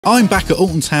I'm back at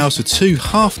Alton Towers for 2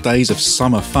 half days of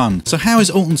summer fun. So how is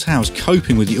Alton Towers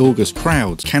coping with the August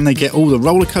crowds? Can they get all the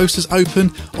roller coasters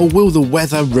open, or will the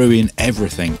weather ruin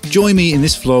everything? Join me in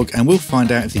this vlog and we'll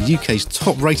find out if the UK's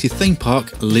top rated theme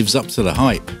park lives up to the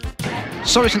hype.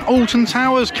 So it's an Alton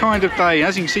Towers kind of day.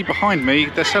 As you can see behind me,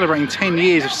 they're celebrating 10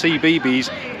 years of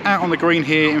CBeebies out on the green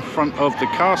here in front of the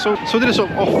castle. So I did a sort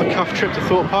of off-the-cuff trip to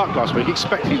Thorpe Park last week,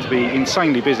 expecting it to be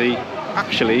insanely busy.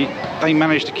 Actually, they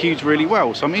managed the queues really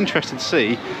well, so I'm interested to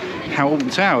see how Alton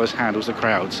Towers handles the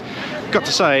crowds. Got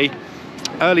to say,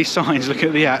 early signs looking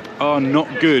at the app are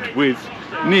not good, with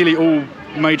nearly all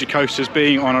major coasters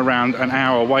being on around an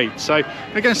hour wait. So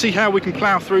we're going to see how we can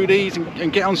plough through these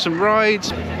and get on some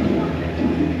rides.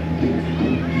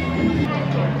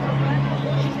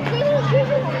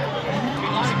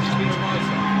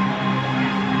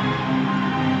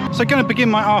 So going to begin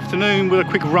my afternoon with a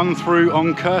quick run through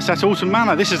on Curse at Alton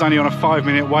Manor. This is only on a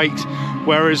 5-minute wait,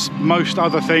 whereas most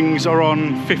other things are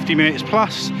on 50 minutes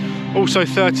plus. Also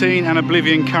 13 and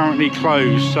Oblivion currently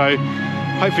closed, so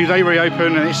hopefully they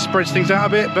reopen and it spreads things out a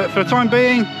bit, but for the time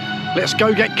being, let's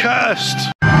go get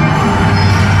cursed.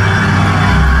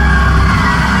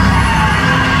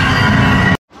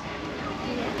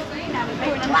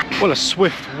 Well, a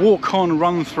swift walk-on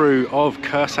run-through of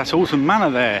Curse at Alton Manor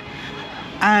there.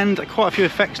 And quite a few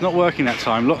effects not working that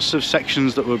time. Lots of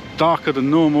sections that were darker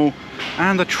than normal,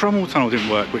 and the Trommel Tunnel didn't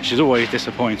work, which is always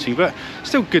disappointing, but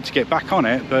still good to get back on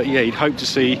it. But yeah, you'd hope to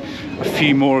see a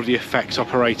few more of the effects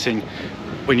operating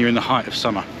when you're in the height of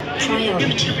summer.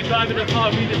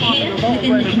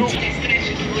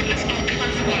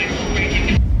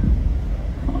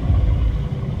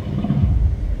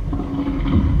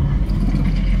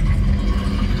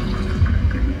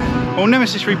 Well,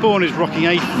 Nemesis Reborn is rocking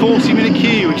a 40-minute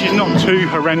queue, which is not too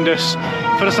horrendous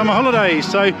for the summer holidays.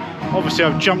 So obviously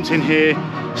I've jumped in here.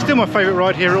 Still my favourite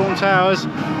ride here at Alton Towers.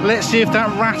 Let's see if that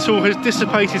rattle has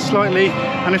dissipated slightly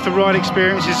and if the ride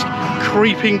experience is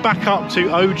creeping back up to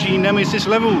OG Nemesis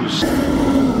levels.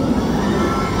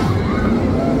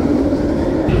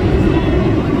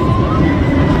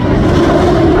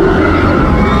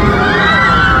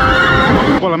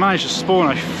 Well, I managed to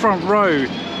spawn a front row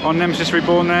on Nemesis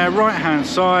Reborn there, right hand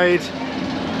side,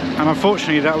 and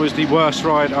unfortunately that was the worst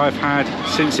ride I've had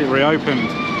since it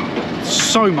reopened.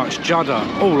 So much judder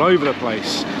all over the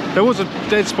place. There was a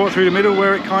dead spot through the middle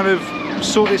where it kind of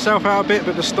sorted itself out a bit,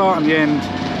 but the start and the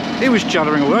end, it was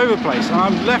juddering all over the place, and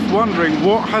I'm left wondering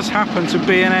what has happened to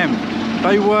B&M.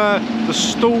 They were the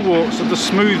stalwarts of the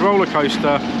smooth roller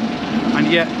coaster,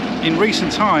 and yet in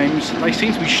recent times they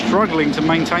seem to be struggling to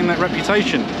maintain that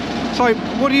reputation. So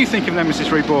what do you think of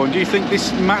Nemesis Reborn? Do you think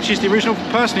this matches the original?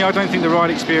 Personally, I don't think the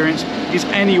ride experience is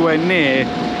anywhere near,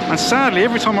 and sadly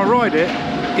every time I ride it,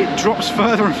 it drops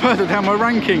further and further down my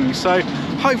rankings. So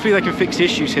hopefully they can fix the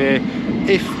issues here.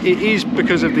 If it is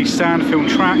because of the sand film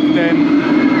track, then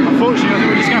unfortunately I think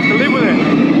we're just going to have to live with it.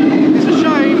 It's a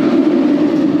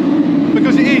shame,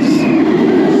 because it is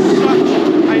such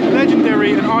a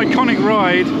legendary and iconic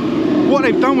ride. What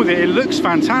they've done with it, it looks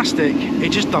fantastic,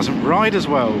 it just doesn't ride as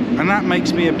well, and that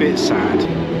makes me a bit sad.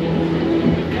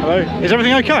 Hello, is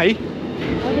everything okay?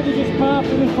 Everything is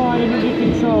perfectly fine and under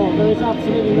control. There is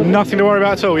absolutely nothing to worry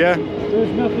about at all, yeah? There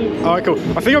is nothing. Alright, cool.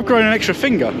 I think I've grown an extra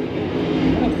finger.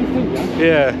 An extra finger?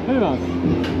 Yeah. Who has?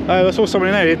 I saw someone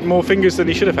in there, he had more fingers than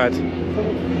he should have had.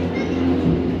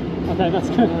 Okay, that's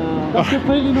good. That's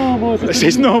completely normal.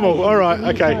 It's normal, alright,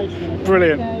 okay.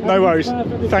 Brilliant, no worries,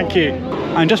 thank you.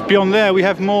 And just beyond there we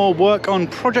have more work on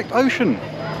Project Ocean.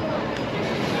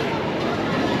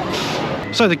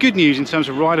 So the good news in terms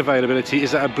of ride availability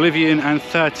is that Oblivion and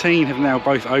 13 have now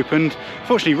both opened.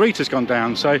 Fortunately Rita's gone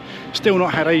down, so still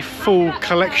not had a full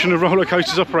collection of roller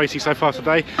coasters operating so far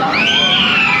today.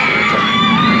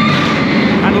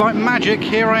 And like magic,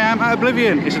 here I am at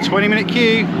Oblivion. It's a 20-minute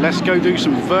queue. Let's go do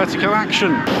some vertical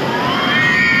action.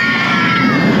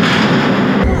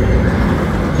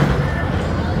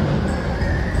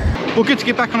 Well, good to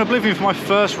get back on Oblivion for my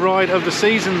first ride of the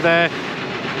season there.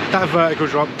 That vertical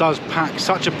drop does pack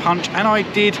such a punch, and I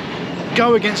did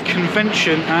go against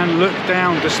convention and look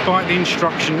down despite the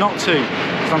instruction not to,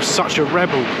 because I'm such a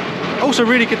rebel. Also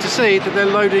really good to see that they're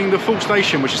loading the full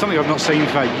station, which is something I've not seen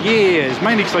for years,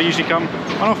 mainly because I usually come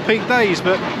on off-peak days,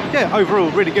 but yeah,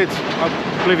 overall really good.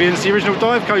 Oblivion's the original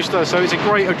dive coaster, so it's a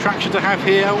great attraction to have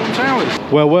here at Alton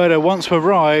Towers. Well, where there once were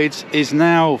rides is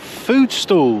now food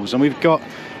stalls, and we've got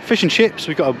fish and chips,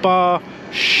 we've got a bar,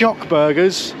 shock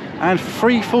burgers, and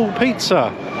free full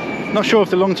pizza. Not sure if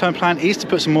the long-term plan is to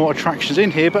put some more attractions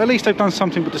in here, but at least they've done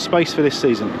something with the space for this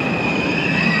season.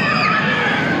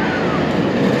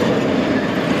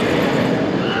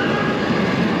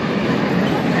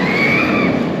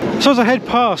 So as I head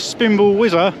past Spinball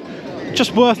Whizzer,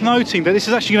 just worth noting that this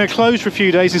is actually going to close for a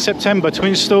few days in September to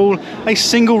install a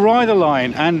single rider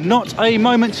line, and not a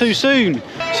moment too soon.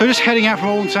 So just heading out from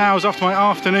Alton Towers after my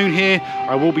afternoon here.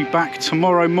 I will be back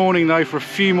tomorrow morning though for a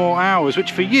few more hours,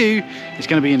 which for you is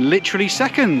going to be in literally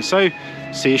seconds. So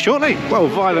see you shortly. Well,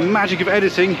 via the magic of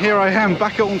editing, here I am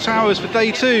back at Alton Towers for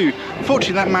day 2.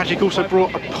 Unfortunately, that magic also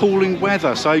brought appalling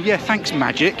weather, so yeah, thanks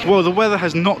magic. Well, the weather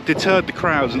has not deterred the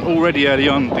crowds, and already early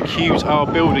on the queues are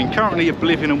building. Currently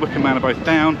Oblivion and Wicker Man are both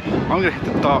down. I'm going to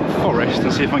hit the Dark Forest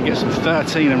and see if I can get some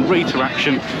 13 and Rita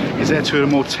action, is there two of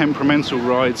the more temperamental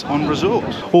rides on resort.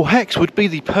 Well, Hex would be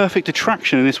the perfect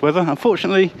attraction in this weather.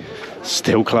 Unfortunately,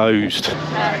 still closed.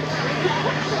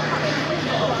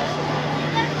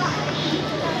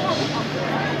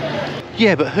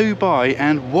 Yeah, but who by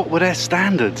and what were their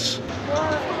standards?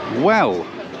 Well,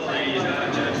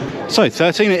 so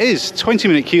 13 it is,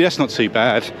 20-minute queue, that's not too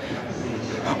bad.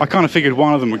 I kind of figured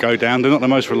one of them would go down, they're not the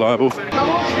most reliable.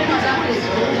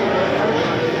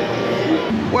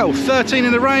 Well, 13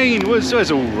 in the rain was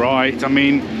all right. I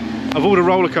mean, of all the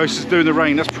roller coasters doing the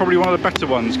rain, that's probably one of the better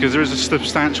ones because there is a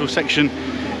substantial section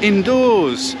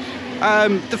indoors.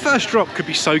 The first drop could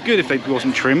be so good if it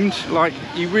wasn't trimmed. Like,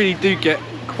 you really do get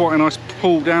quite a nice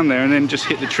pull down there and then just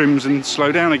hit the trims and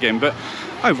slow down again. But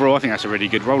overall, I think that's a really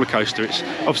good roller coaster. It's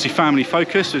obviously family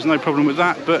focused, there's no problem with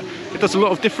that, but it does a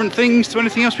lot of different things to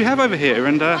anything else we have over here,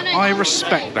 and I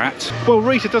respect that. Well,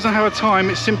 Rita doesn't have a time,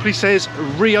 it simply says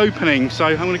reopening, so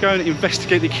I'm going to go and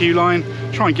investigate the queue line,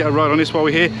 try and get a ride on this while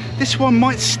we're here. This one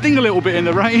might sting a little bit in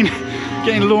the rain,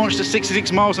 getting launched at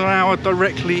 66 miles an hour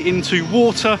directly into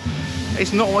water.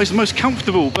 It's not always the most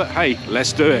comfortable, but hey,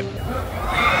 let's do it.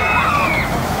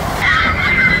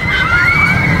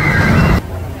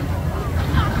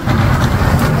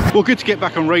 Well, good to get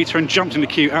back on Rita, and jumped in the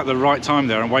queue at the right time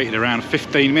there and waited around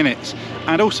 15 minutes.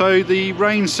 And also the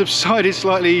rain subsided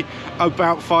slightly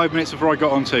about 5 minutes before I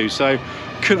got onto, so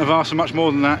couldn't have asked for much more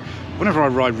than that. Whenever I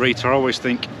ride Rita, I always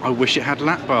think I wish it had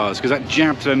lap bars, because that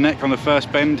jab to the neck on the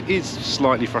first bend is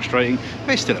slightly frustrating.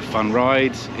 But it's still a fun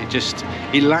ride.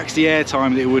 It lacks the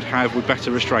airtime that it would have with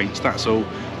better restraints, that's all.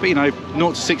 But you know,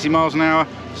 0 to 60 miles an hour,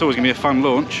 it's always going to be a fun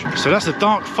launch. So that's the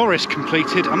Dark Forest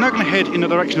completed. I'm now going to head in the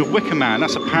direction of Wicker Man.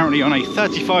 That's apparently on a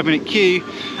 35-minute queue,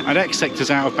 and X Sector's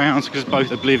out of bounds because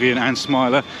both Oblivion and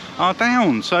Smiler are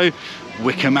down. So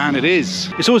Wicker Man it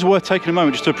is. It's always worth taking a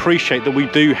moment just to appreciate that we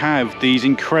do have these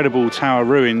incredible tower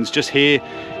ruins just here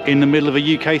in the middle of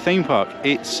a UK theme park.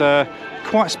 It's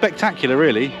quite spectacular,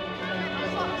 really.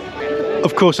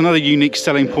 Of course, another unique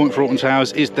selling point for Alton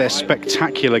Towers is their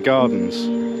spectacular gardens.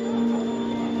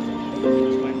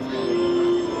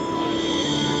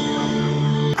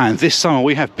 And this summer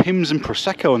we have Pimm's and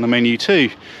Prosecco on the menu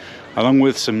too, along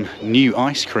with some new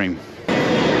ice cream.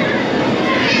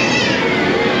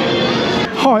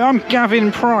 Hi, I'm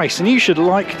Gavin Price, and you should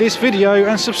like this video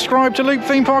and subscribe to Loop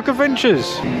Theme Park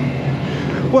Adventures.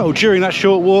 Well, during that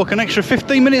short walk, an extra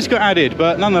 15 minutes got added,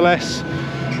 but nonetheless,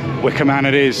 Wicker Man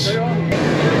it is.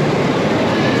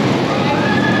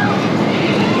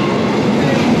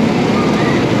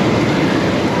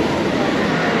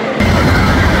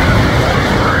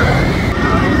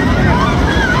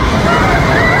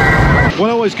 Well,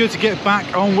 always good to get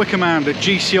back on Wicker Man, the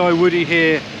GCI Woody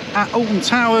here at Alton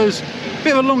Towers.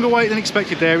 Bit of a longer wait than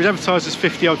expected there. It was advertised as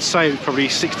 50, I'd say it was probably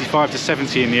 65 to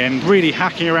 70 in the end. Really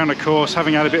hacking around the course,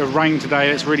 having had a bit of rain today,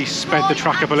 it's really sped the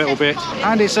track up a little bit.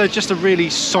 And it's just a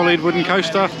really solid wooden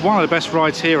coaster. One of the best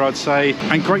rides here, I'd say.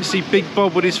 And great to see Big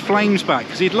Bob with his flames back,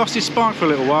 because he'd lost his spark for a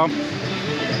little while.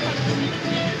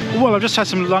 Well, I've just had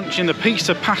some lunch in the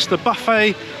pizza pasta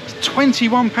buffet. It's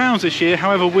 £21 this year,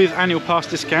 however with annual pass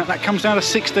discount that comes down to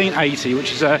 £16.80,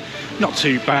 which is not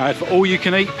too bad for all you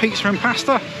can eat pizza and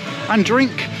pasta and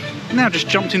drink. Now just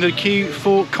jumped into the queue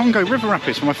for Congo River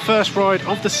Rapids for my first ride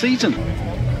of the season.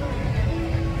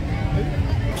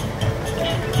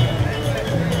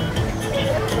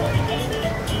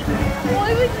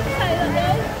 Why would you say that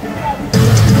though?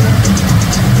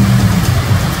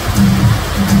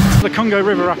 The Congo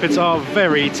River Rapids are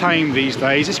very tame these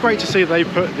days. It's great to see that they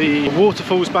put the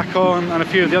waterfalls back on and a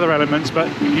few of the other elements, but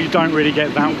you don't really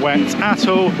get that wet at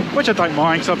all, which I don't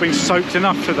mind because I've been soaked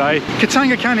enough today.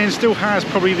 Katanga Canyon still has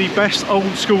probably the best old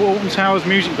school Alton Towers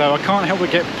music though. I can't help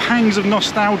but get pangs of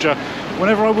nostalgia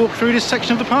whenever I walk through this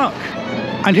section of the park.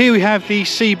 And here we have the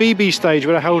CBeebies stage,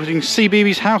 where they're holding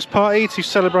CBeebies house party to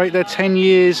celebrate their 10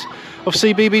 years of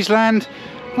CBeebies land.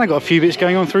 And I got a few bits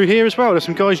going on through here as well. There's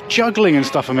some guys juggling and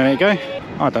stuff a minute ago.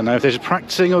 I don't know if they're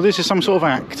practicing or this is some sort of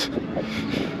act.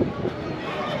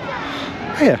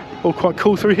 Yeah, all quite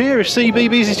cool through here. If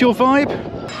CBeebies is your vibe.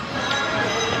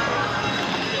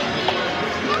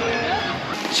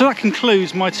 So that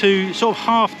concludes my 2 sort of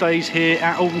half days here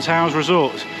at Alton Towers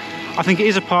Resort. I think it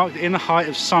is a park that in the height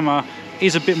of summer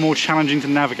is a bit more challenging to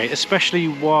navigate, especially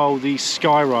while the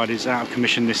Sky Ride is out of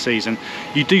commission this season.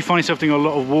 You do find yourself doing a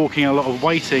lot of walking, a lot of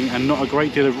waiting, and not a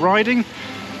great deal of riding.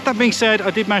 That being said,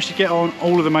 I did manage to get on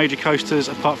all of the major coasters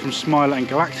apart from Smiler and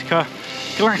Galactica.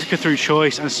 Galactica through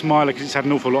choice, and Smiler because it's had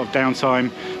an awful lot of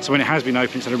downtime, so when it has been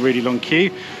open it's had a really long queue.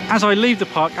 As I leave the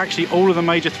park, actually all of the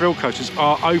major thrill coasters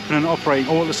are open and operating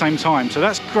all at the same time, so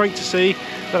that's great to see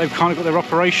that they've kind of got their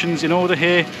operations in order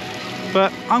here.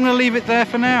 But I'm going to leave it there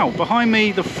for now. Behind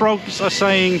me, the frogs are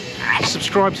saying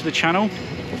subscribe to the channel.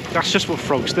 That's just what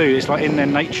frogs do, it's like in their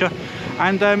nature.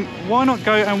 And why not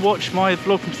go and watch my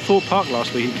vlog from Thorpe Park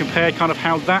last week and compare kind of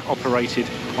how that operated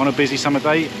on a busy summer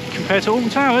day compared to Alton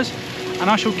Towers. And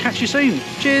I shall catch you soon.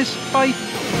 Cheers, bye.